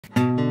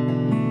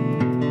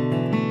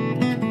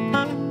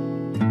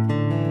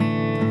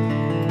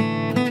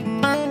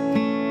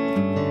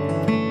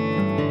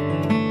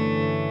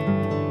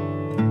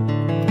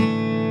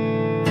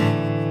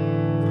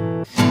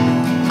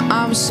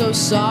I'm so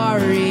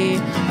sorry,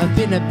 I've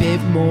been a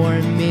bit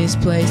more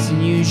misplaced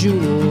than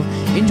usual.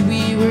 And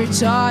we were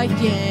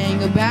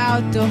talking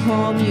about the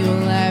home you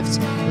left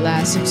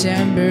last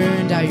September,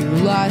 and how you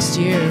lost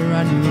here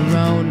on your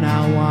own.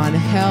 I wanna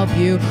help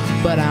you,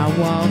 but I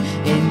won't.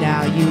 And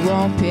now you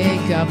won't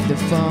pick up the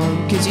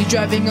phone, 'cause you're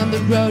driving on the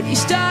road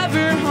east of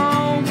her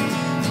home.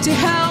 To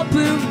help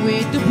him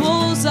with the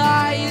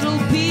bullseye,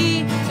 it'll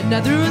be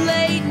another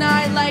late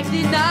night like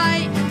the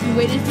night you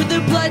waited for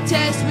the blood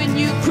test when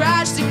you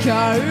crashed the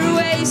car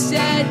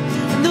wasted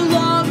on the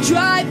long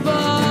drive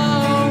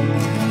home,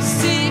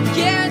 sick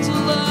and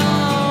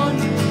alone.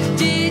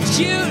 Did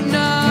you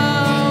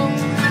know?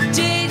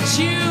 Did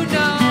you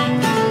know?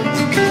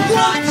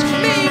 Watch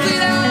me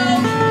bleed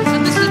out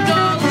on this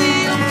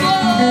linoleum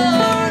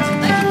floor,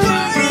 like a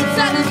bird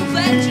inside of a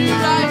ledger.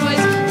 I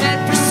was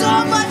meant for so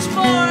much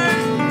more.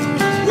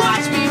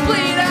 Watch me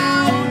bleed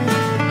out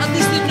on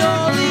this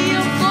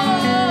linoleum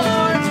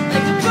floor,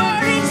 like a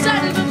bird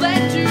inside of a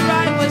ledger.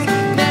 I was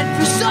meant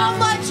for so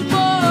much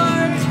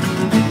more.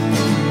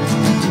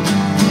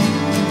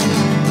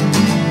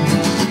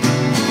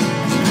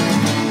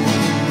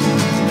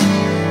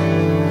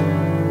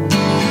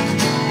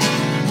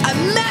 I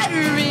met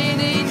her in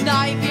a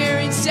nightmare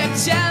in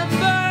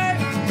September.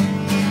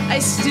 I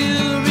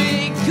still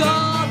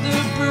recall the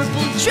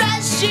purple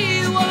dress she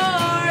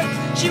wore.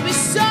 She was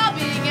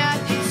sobbing at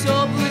the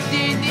top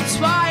within the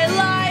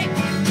twilight.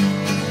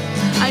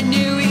 I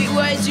knew it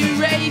was a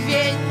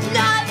raven,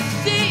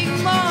 nothing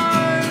more.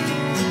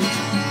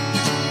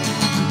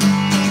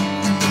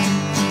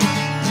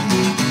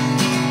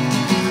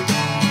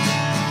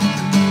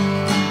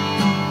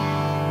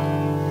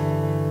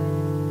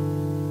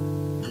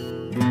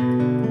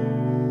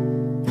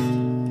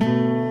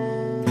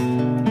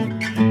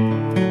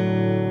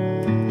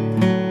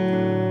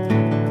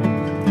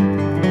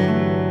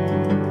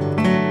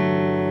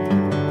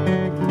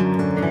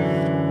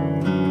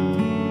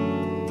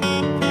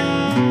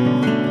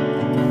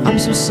 I'm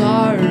so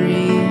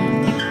sorry,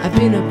 I've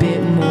been a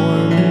bit more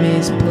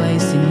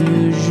misplaced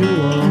than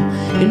usual.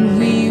 And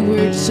we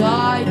were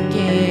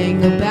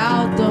talking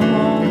about the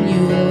home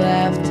you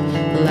left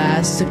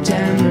last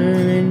September,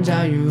 and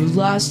how you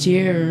lost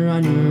here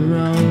on your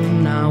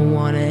own. I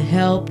wanna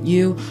help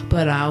you,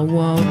 but I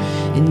won't.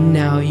 And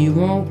now you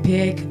won't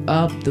pick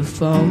up the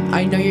phone.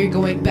 I know you're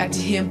going back to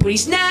him, but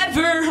he's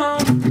never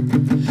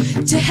home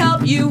to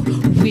help you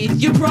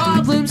with your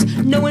problems.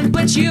 No one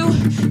but you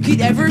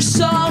could ever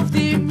solve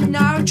them.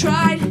 Now I've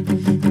tried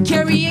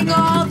carrying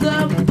all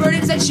the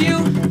burdens that you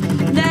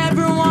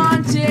never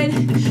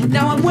wanted.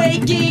 Now I'm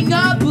waking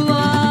up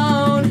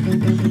alone,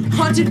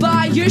 haunted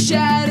by your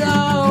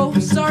shadow.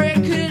 Sorry I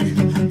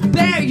couldn't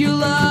bear your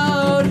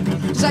load,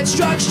 'cause I'd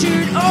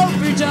structured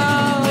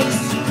overdose.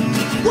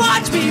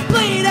 Watch me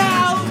bleed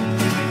out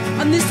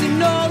on this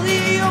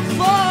linoleum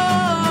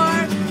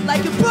floor,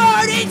 like a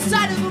bird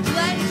inside of a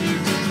blender.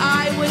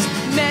 I was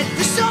meant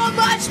for so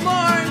much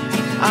more.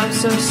 I'm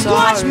so sorry,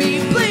 Watch me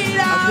bleed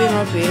I've been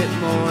out a bit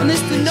more on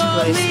this misplaced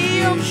linoleum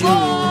than usual.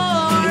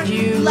 floor, And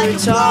you like were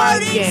a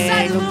bird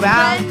inside talking of a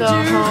about the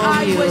blender. home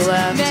I you was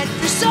left meant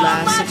for so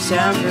last much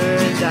September,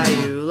 and how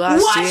you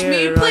lost Watch me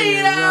here on bleed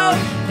your out own.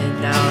 And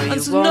now on you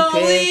this won't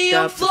pick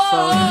linoleum up the phone.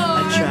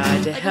 I floor,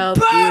 tried to like help a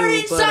bird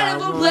you, but inside I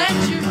of a won't.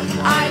 blender.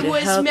 I wanted to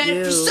was help meant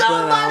you, for so but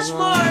I much won't.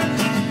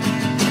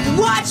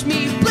 more. Watch me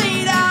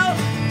bleed out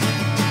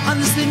on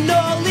this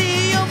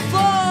linoleum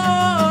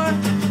floor,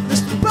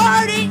 this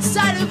bird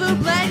inside of a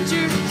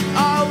blender.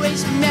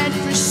 Always meant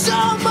for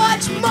so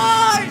much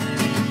more.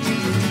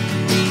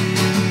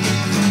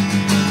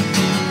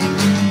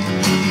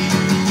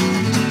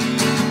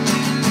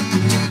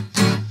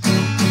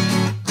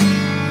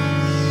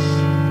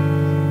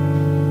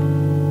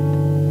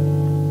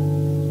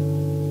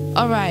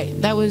 All right,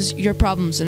 that was Your Problems.